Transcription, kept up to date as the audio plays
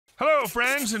Hello,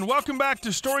 friends, and welcome back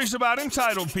to Stories About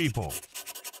Entitled People.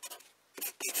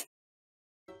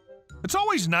 It's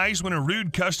always nice when a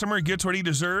rude customer gets what he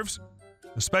deserves,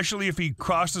 especially if he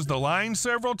crosses the line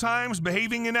several times,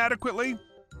 behaving inadequately.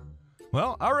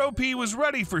 Well, our OP was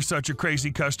ready for such a crazy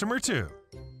customer, too.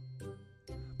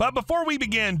 But before we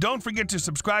begin, don't forget to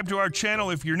subscribe to our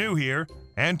channel if you're new here,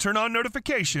 and turn on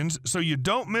notifications so you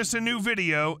don't miss a new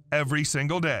video every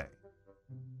single day.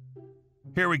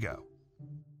 Here we go.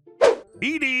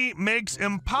 Edie makes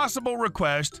impossible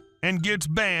request and gets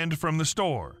banned from the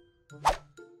store.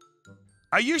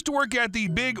 I used to work at the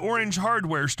Big Orange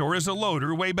hardware store as a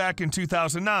loader way back in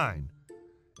 2009.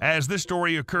 As this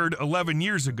story occurred 11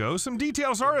 years ago, some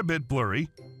details are a bit blurry.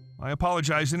 I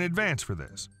apologize in advance for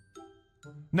this.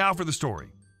 Now for the story.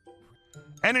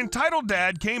 An entitled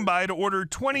dad came by to order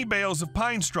 20 bales of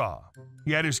pine straw.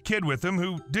 He had his kid with him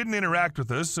who didn't interact with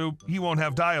us, so he won't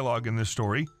have dialogue in this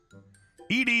story.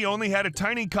 Edie only had a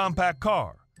tiny compact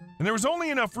car, and there was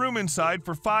only enough room inside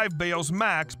for 5 bales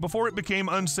max before it became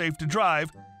unsafe to drive,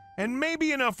 and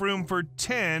maybe enough room for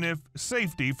 10 if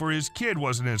safety for his kid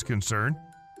wasn't his concern.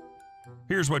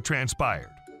 Here's what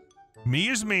transpired. Me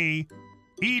is me,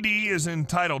 Edie is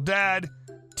entitled dad,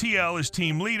 TL is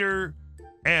team leader,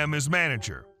 M is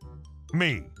manager.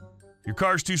 Me, your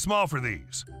car's too small for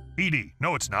these. Edie,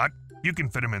 no it's not, you can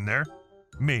fit them in there.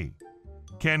 Me,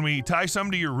 can we tie some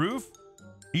to your roof?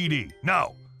 Edie,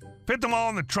 no. Fit them all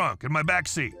in the trunk in my back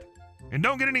seat. And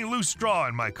don't get any loose straw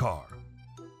in my car.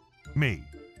 Me.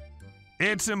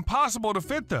 It's impossible to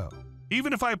fit though.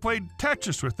 Even if I played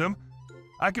Tetris with them,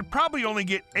 I could probably only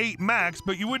get 8 max,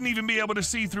 but you wouldn't even be able to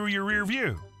see through your rear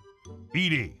view.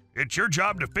 Edie, it's your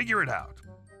job to figure it out.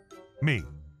 Me.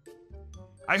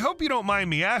 I hope you don't mind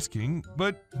me asking,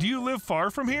 but do you live far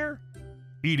from here?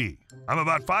 Edie, I'm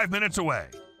about 5 minutes away.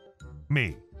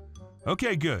 Me.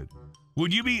 Okay, good.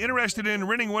 Would you be interested in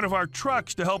renting one of our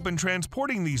trucks to help in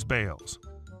transporting these bales?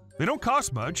 They don't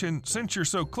cost much, and since you're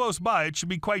so close by, it should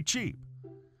be quite cheap.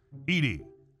 Edie,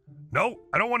 no,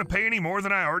 I don't want to pay any more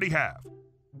than I already have.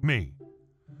 Me,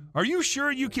 are you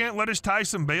sure you can't let us tie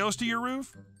some bales to your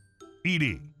roof?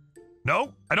 Edie,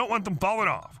 no, I don't want them falling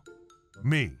off.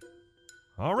 Me,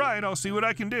 all right, I'll see what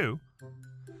I can do.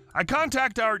 I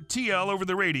contact our TL over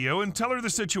the radio and tell her the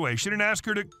situation and ask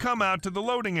her to come out to the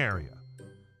loading area.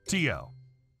 TL,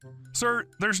 sir,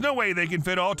 there's no way they can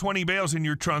fit all 20 bales in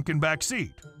your trunk and back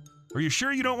seat. Are you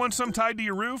sure you don't want some tied to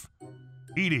your roof?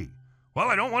 Edie, well,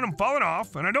 I don't want them falling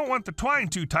off, and I don't want the twine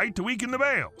too tight to weaken the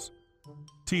bales.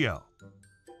 TL,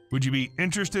 would you be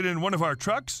interested in one of our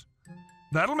trucks?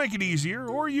 That'll make it easier,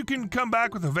 or you can come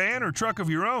back with a van or truck of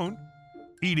your own.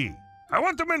 Edie, I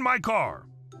want them in my car.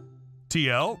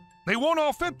 TL, they won't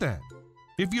all fit then.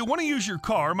 If you want to use your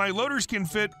car, my loaders can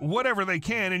fit whatever they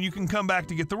can and you can come back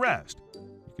to get the rest.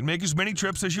 You can make as many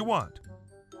trips as you want.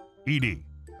 Edie,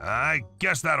 I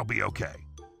guess that'll be okay.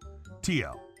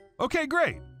 TL, okay,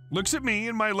 great. Looks at me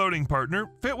and my loading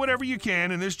partner, fit whatever you can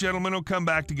and this gentleman will come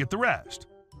back to get the rest.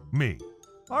 Me,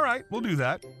 all right, we'll do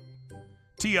that.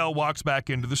 TL walks back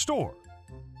into the store.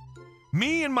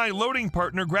 Me and my loading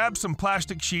partner grab some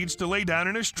plastic sheets to lay down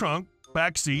in his trunk,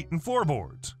 back seat, and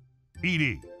floorboards.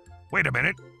 Edie, wait a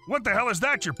minute, what the hell is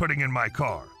that you're putting in my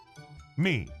car?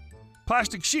 Me,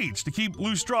 plastic sheets to keep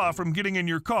loose straw from getting in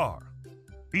your car.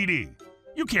 Edie,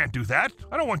 you can't do that.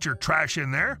 I don't want your trash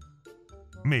in there.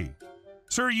 Me,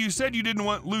 sir, you said you didn't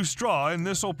want loose straw and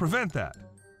this'll prevent that.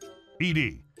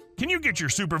 Edie, can you get your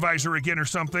supervisor again or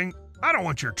something? I don't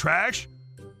want your trash.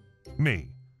 Me,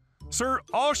 sir,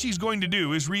 all she's going to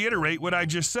do is reiterate what I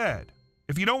just said.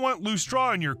 If you don't want loose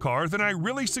straw in your car, then I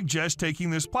really suggest taking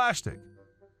this plastic.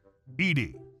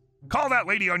 Edie, call that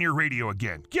lady on your radio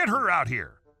again. Get her out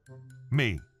here.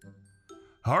 Me,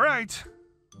 all right.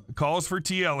 Calls for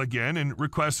TL again and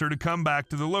requests her to come back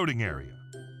to the loading area.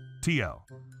 TL,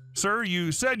 sir,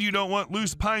 you said you don't want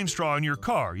loose pine straw in your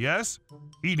car, yes?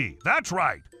 Edie, that's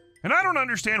right. And I don't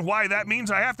understand why that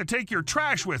means I have to take your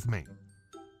trash with me.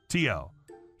 TL,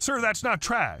 sir, that's not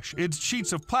trash. It's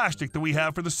sheets of plastic that we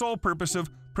have for the sole purpose of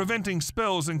preventing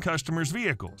spills in customers'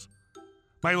 vehicles.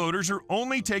 My loaders are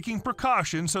only taking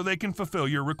precautions so they can fulfill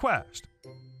your request.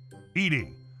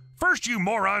 Edie, first you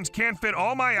morons can't fit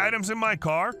all my items in my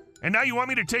car, and now you want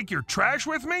me to take your trash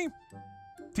with me?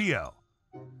 TL,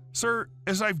 sir,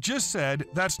 as I've just said,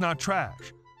 that's not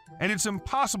trash. And it's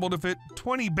impossible to fit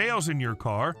 20 bales in your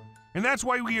car, and that's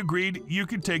why we agreed you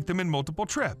could take them in multiple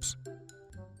trips.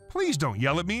 Please don't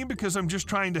yell at me because I'm just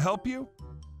trying to help you.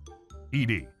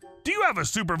 Edie, do you have a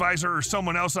supervisor or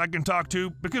someone else I can talk to?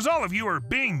 Because all of you are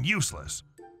being useless.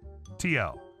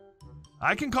 TL,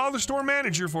 I can call the store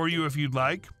manager for you if you'd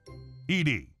like.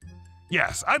 Edie,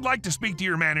 Yes, I'd like to speak to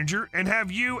your manager and have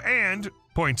you and,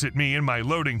 points at me and my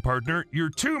loading partner, your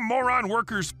two moron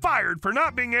workers fired for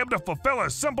not being able to fulfill a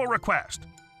simple request.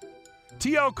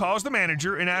 TL calls the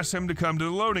manager and asks him to come to the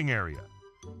loading area.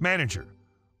 Manager,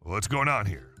 what's going on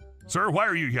here? Sir, why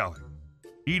are you yelling?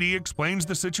 ED explains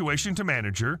the situation to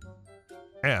manager.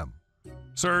 M,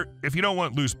 sir, if you don't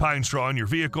want loose pine straw in your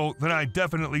vehicle, then I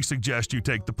definitely suggest you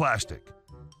take the plastic.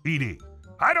 ED,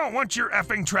 I don't want your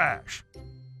effing trash.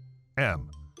 M,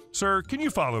 sir, can you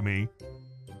follow me?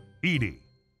 ED,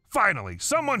 finally,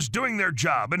 someone's doing their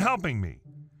job and helping me.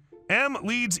 M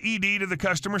leads ED to the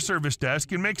customer service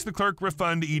desk and makes the clerk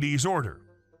refund ED's order.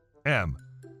 M,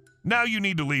 now you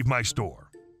need to leave my store.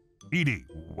 ED,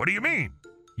 what do you mean?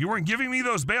 You weren't giving me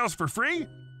those bales for free?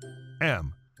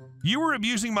 M, you were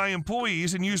abusing my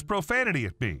employees and used profanity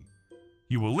at me.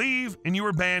 You will leave and you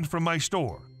are banned from my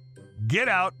store. Get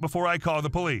out before I call the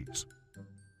police.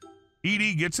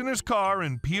 ED gets in his car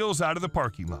and peels out of the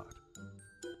parking lot.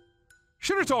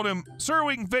 Should have told him, sir,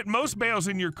 we can fit most bales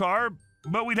in your car,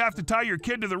 but we'd have to tie your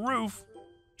kid to the roof,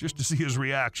 just to see his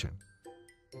reaction.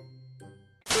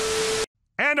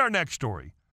 And our next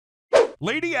story.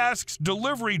 Lady asks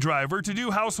delivery driver to do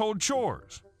household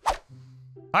chores.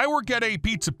 I work at a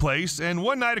pizza place, and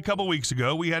one night a couple weeks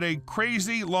ago, we had a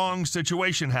crazy long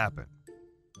situation happen.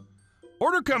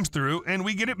 Order comes through, and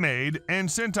we get it made and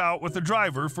sent out with the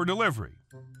driver for delivery.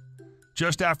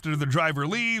 Just after the driver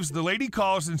leaves, the lady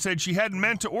calls and said she hadn't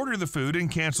meant to order the food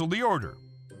and canceled the order.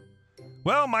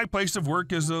 Well, my place of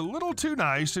work is a little too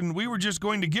nice, and we were just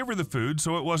going to give her the food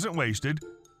so it wasn't wasted.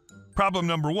 Problem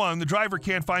number one, the driver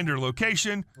can't find her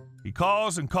location. He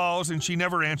calls, and she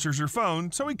never answers her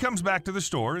phone, so he comes back to the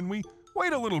store, and we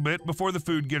wait a little bit before the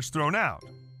food gets thrown out.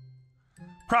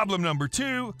 Problem number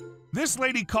two, this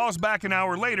lady calls back an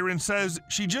hour later and says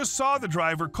she just saw the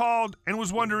driver called and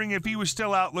was wondering if he was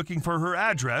still out looking for her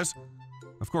address.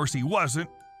 Of course he wasn't,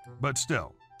 but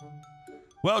still.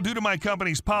 Well, due to my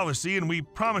company's policy and we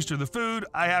promised her the food,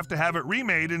 I have to have it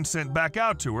remade and sent back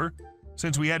out to her.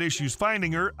 Since we had issues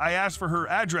finding her, I asked for her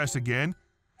address again.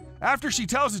 After she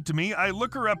tells it to me, I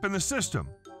look her up in the system.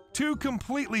 2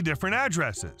 completely different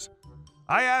addresses.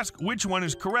 I ask which one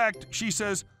is correct. She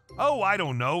says, "Oh, I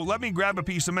don't know. Let me grab a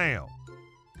piece of mail."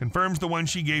 Confirms the one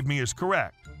she gave me is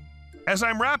correct. As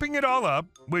I'm wrapping it all up,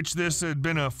 which this had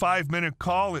been a 5-minute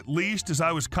call at least as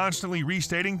I was constantly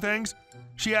restating things,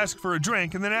 she asks for a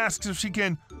drink and then asks if she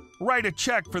can write a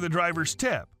check for the driver's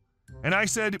tip. And I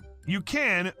said, "You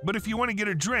can, but if you want to get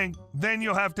a drink, then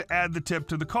you'll have to add the tip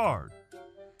to the card."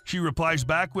 She replies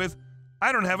back with,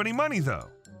 "I don't have any money though."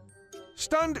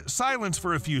 Stunned silence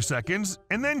for a few seconds,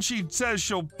 and then she says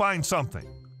she'll find something.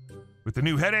 With the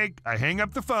new headache, I hang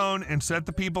up the phone and set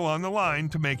the people on the line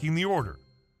to making the order.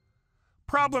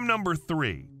 Problem number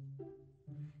 3.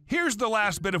 Here's the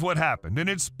last bit of what happened, and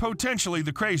it's potentially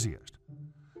the craziest.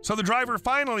 So the driver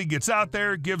finally gets out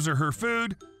there, gives her her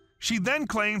food. She then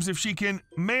claims if she can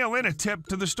mail in a tip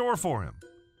to the store for him.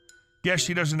 Guess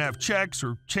she doesn't have checks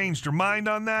or changed her mind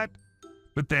on that.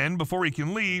 But then, before he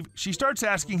can leave, she starts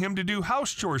asking him to do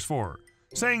house chores for her,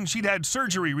 saying she'd had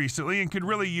surgery recently and could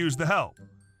really use the help.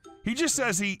 He just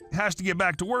says he has to get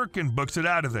back to work and books it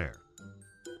out of there.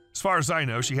 As far as I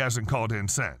know, she hasn't called in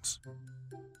since.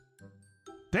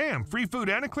 Damn, free food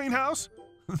and a clean house?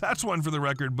 That's one for the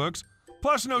record books.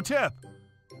 Plus no tip.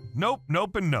 Nope,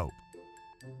 nope, and nope.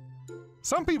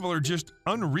 Some people are just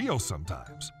unreal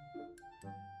sometimes.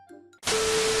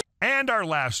 And our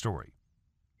last story.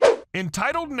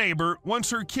 Entitled neighbor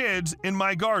wants her kids in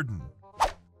my garden.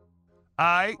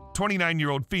 I,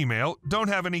 29-year-old female, don't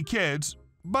have any kids,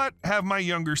 but have my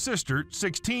younger sister,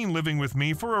 16, living with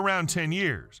me for around 10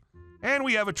 years. And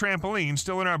we have a trampoline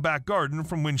still in our back garden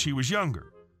from when she was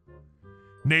younger.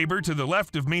 Neighbor to the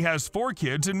left of me has 4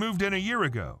 kids and moved in a year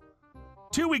ago.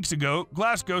 2 weeks ago,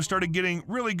 Glasgow started getting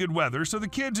really good weather, so the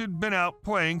kids had been out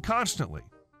playing constantly.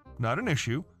 Not an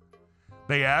issue.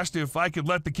 They asked if I could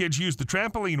let the kids use the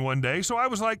trampoline one day, so I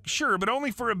was like, sure, but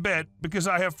only for a bit because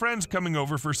I have friends coming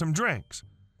over for some drinks.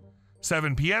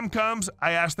 7 p.m. comes,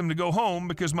 I ask them to go home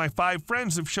because my 5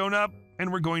 friends have shown up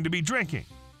and we're going to be drinking.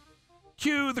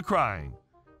 Cue the crying.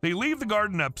 They leave the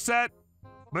garden upset,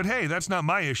 but hey, that's not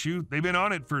my issue. They've been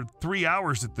on it for 3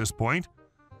 hours at this point.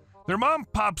 Their mom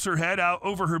pops her head out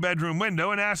over her bedroom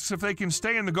window and asks if they can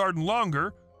stay in the garden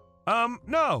longer.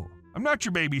 No, I'm not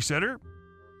your babysitter.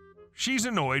 She's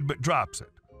annoyed but drops it.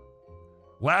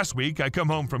 Last week, I come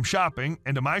home from shopping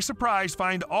and to my surprise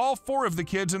find all 4 of the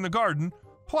kids in the garden,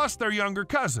 plus their younger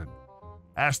cousin.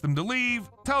 Ask them to leave,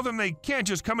 tell them they can't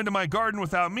just come into my garden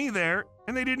without me there,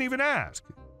 and they didn't even ask.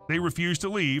 They refuse to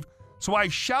leave, So I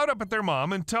shout up at their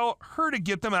mom and tell her to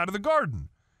get them out of the garden.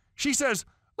 She says,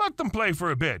 "Let them play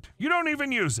for a bit. You don't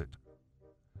even use it."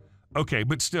 Okay,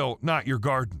 but still not your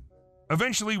garden.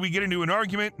 Eventually, we get into an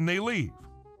argument and they leave.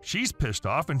 She's pissed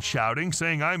off and shouting,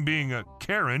 saying I'm being a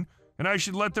Karen and I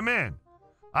should let them in.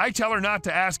 I tell her not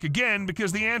to ask again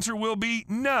because the answer will be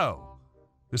no.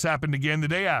 This happened again the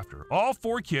day after. All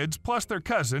 4 kids plus their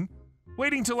cousin,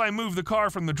 waiting till I move the car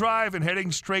from the drive and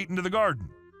heading straight into the garden.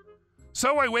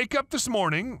 So I wake up this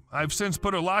morning. I've since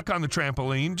put a lock on the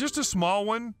trampoline, just a small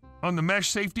one, on the mesh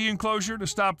safety enclosure to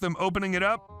stop them opening it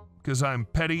up because I'm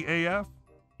petty AF.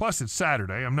 Plus it's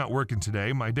Saturday, I'm not working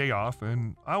today, my day off,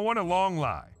 and I want a long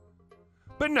lie.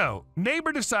 But no,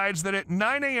 neighbor decides that at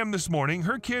 9 a.m. this morning,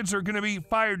 her kids are going to be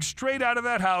fired straight out of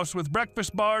that house with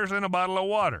breakfast bars and a bottle of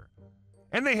water.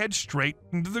 And they head straight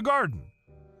into the garden.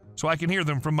 So I can hear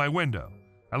them from my window.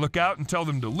 I look out and tell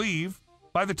them to leave.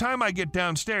 By the time I get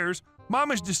downstairs,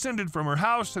 Mom has descended from her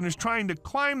house and is trying to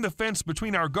climb the fence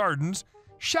between our gardens,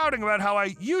 shouting about how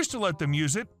I used to let them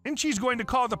use it, and she's going to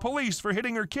call the police for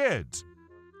hitting her kids.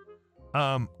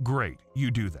 Great,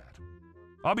 you do that.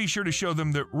 I'll be sure to show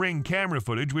them the Ring camera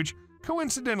footage, which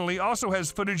coincidentally also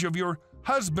has footage of your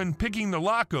husband picking the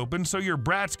lock open so your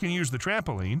brats can use the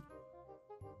trampoline.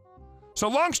 So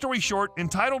long story short,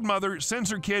 entitled mother sends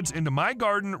her kids into my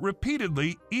garden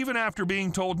repeatedly, even after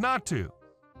being told not to.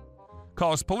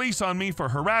 Calls police on me for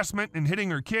harassment and hitting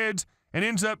her kids, and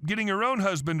ends up getting her own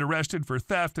husband arrested for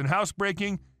theft and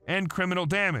housebreaking and criminal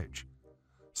damage.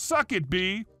 Suck it,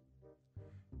 B.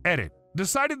 Edit.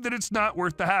 Decided that it's not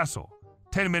worth the hassle.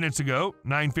 10 minutes ago,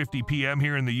 9:50 p.m.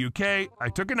 here in the UK, I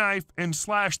took a knife and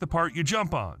slashed the part you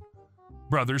jump on.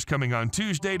 Brother's coming on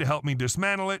Tuesday to help me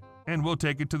dismantle it, and we'll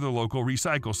take it to the local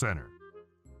recycle center.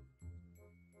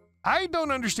 I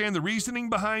don't understand the reasoning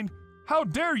behind, how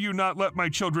dare you not let my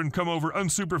children come over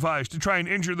unsupervised to try and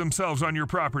injure themselves on your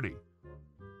property?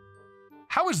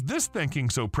 How is this thinking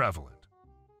so prevalent?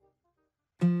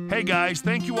 Hey guys,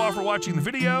 thank you all for watching the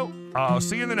video. I'll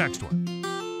see you in the next one.